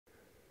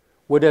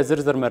ወደ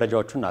ዝርዝር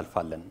መረጃዎቹ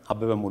እናልፋለን።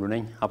 አበበ ሙሉ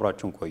ነኝ፣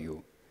 አብራችሁን ቆዩ።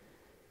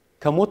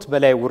 ከሞት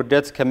በላይ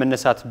ውርደት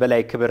ከመነሳት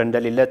በላይ ክብር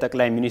እንደሌለ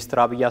ጠቅላይ ሚኒስትር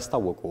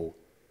አስታወቁ።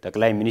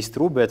 ጠቅላይ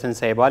ሚኒስትሩ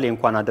በትንሳኤ በዓል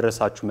እንኳን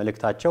አደረሳችሁ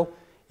መልእክታቸው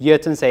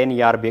የትንሳኤን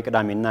የአርብ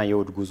የቅዳሜና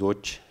የእሁድ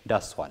ጉዞዎች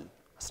ዳስሷል።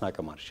 አስናቀ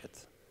ማርሸት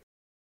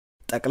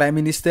ጠቅላይ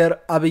ሚኒስትር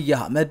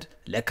አህመድ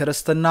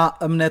ለክርስትና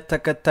እምነት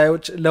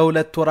ተከታዮች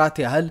ለሁለት ወራት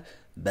ያህል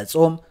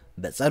በጾም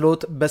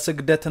በጸሎት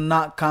በስግደትና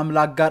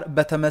ከአምላክ ጋር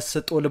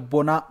በተመስጦ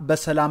ልቦና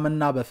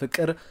በሰላምና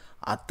በፍቅር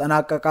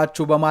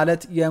አጠናቀቃችሁ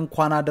በማለት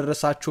የእንኳን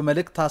አደረሳችሁ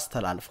መልእክት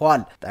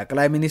አስተላልፈዋል።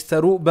 ጠቅላይ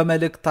ሚኒስትሩ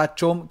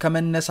በመልእክታቸውም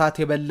ከመነሳት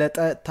የበለጠ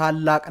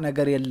ታላቅ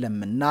ነገር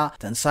የለምና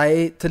ትንሳኤ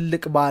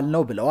ትልቅ በዓል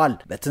ነው ብለዋል።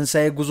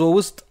 በትንሳኤ ጉዞ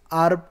ውስጥ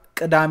አርብ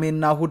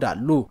ቅዳሜና እሁድ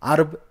አሉ።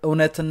 አርብ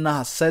እውነትና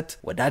ሐሰት፣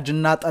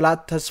 ወዳጅና ጠላት፣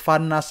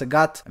 ተስፋና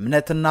ስጋት፣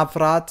 እምነትና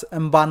ፍርሃት፣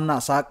 እንባና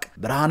ሳቅ፣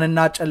 ብርሃንና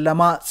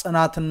ጨለማ፣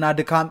 ጽናትና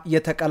ድካም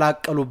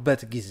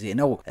የተቀላቀሉበት ጊዜ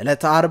ነው።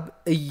 ዕለተ አርብ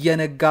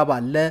እየነጋ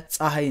ባለ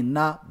ፀሐይና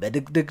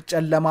በድግድግ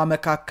ጨለማ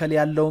መካከል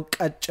ያለውን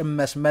ቀጭን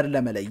መስመር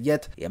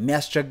ለመለየት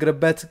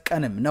የሚያስቸግርበት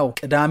ቀንም ነው።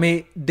 ቅዳሜ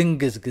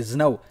ድንግዝግዝ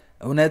ነው።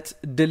 እውነት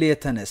ድል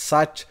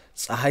የተነሳች፣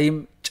 ፀሐይም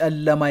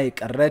ጨለማ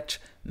የቀረች፣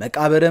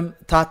 መቃብርም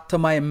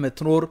ታትማ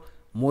የምትኖር፣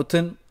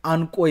 ሞትን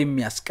አንቆ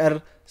የሚያስቀር፣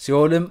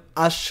 ሲኦልም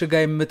አሽጋ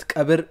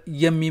የምትቀብር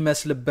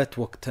የሚመስልበት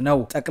ወቅት ነው።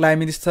 ጠቅላይ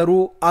ሚኒስትሩ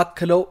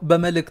አክለው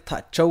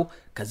በመልእክታቸው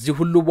ከዚህ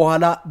ሁሉ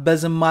በኋላ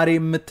በዝማሬ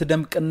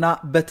የምትደምቅና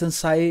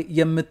በትንሳኤ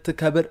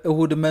የምትከብር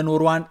እሁድ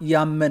መኖሯን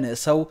ያመነ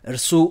ሰው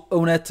እርሱ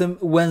እውነትም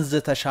ወንዝ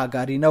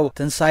ተሻጋሪ ነው።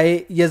 ትንሳኤ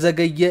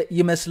የዘገየ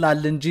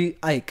ይመስላል እንጂ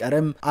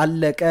አይቀርም።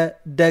 አለቀ፣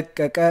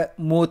 ደቀቀ፣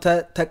 ሞተ፣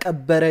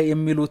 ተቀበረ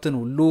የሚሉትን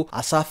ሁሉ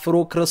አሳፍሮ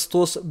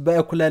ክርስቶስ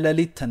በእኩለ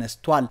ሌሊት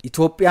ተነስቷል።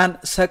 ኢትዮጵያን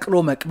ሰቅሎ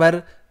መቅበር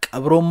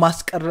ቀብሮ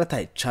ማስቀረት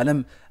አይቻልም።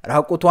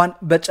 ራቁቷን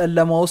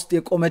በጨለማ ውስጥ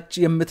የቆመች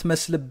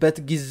የምትመስልበት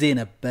ጊዜ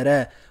ነበረ።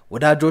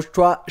 ወዳጆቿ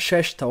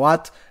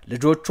ሸሽተዋት፣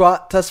 ልጆቿ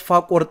ተስፋ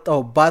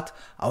ቆርጠውባት፣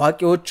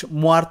 አዋቂዎች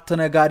ሟርት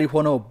ነጋሪ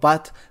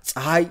ሆነውባት፣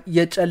 ፀሐይ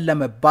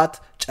የጨለመባት፣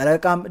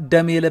 ጨረቃም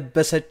ደም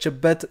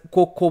የለበሰችበት፣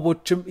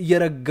 ኮከቦችም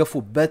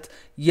የረገፉበት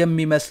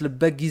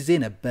የሚመስልበት ጊዜ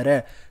ነበረ።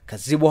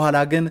 ከዚህ በኋላ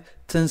ግን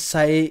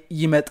ትንሳኤ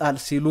ይመጣል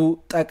ሲሉ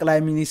ጠቅላይ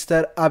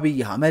ሚኒስትር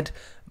አህመድ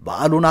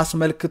በዓሉን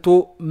አስመልክቶ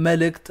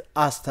መልእክት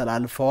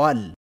አስተላልፈዋል።